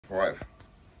5.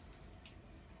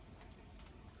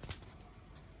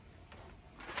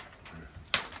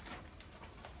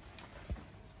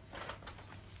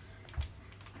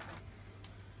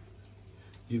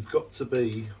 You've got to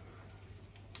be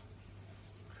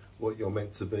what you're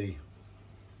meant to be.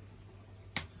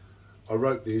 I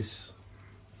wrote this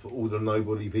for all the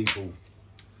nobody people.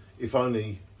 If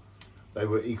only they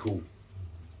were equal.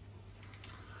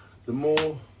 They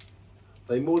more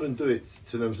than do it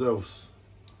to themselves.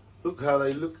 Look how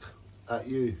they look at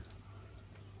you.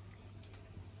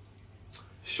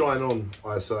 Shine on,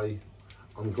 I say.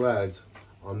 I'm glad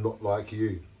I'm not like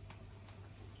you.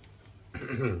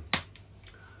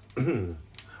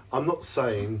 I'm not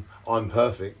saying I'm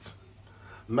perfect.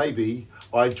 Maybe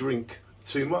I drink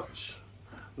too much.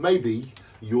 Maybe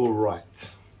you're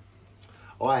right.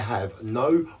 I have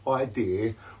no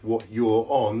idea what you're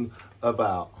on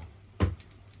about.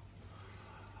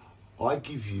 I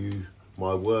give you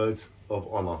my word of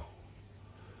honour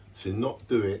to not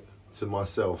do it to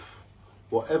myself.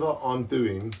 Whatever I'm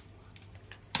doing,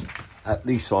 at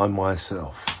least I'm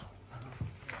myself.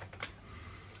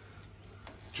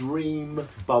 Dream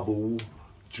bubble,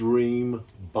 dream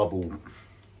bubble.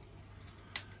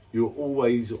 You're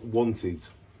always wanted.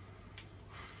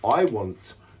 I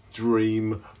want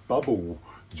dream bubble,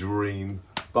 dream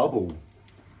bubble.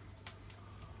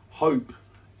 Hope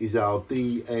is our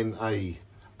DNA.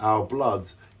 Our blood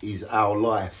is our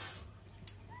life.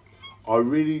 I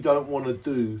really don't want to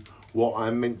do what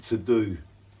I'm meant to do.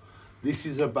 This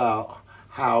is about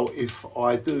how if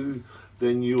I do,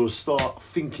 then you'll start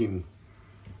thinking.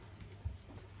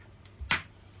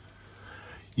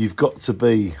 You've got to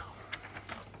be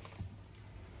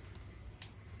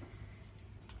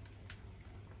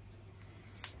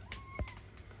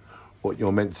what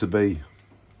you're meant to be.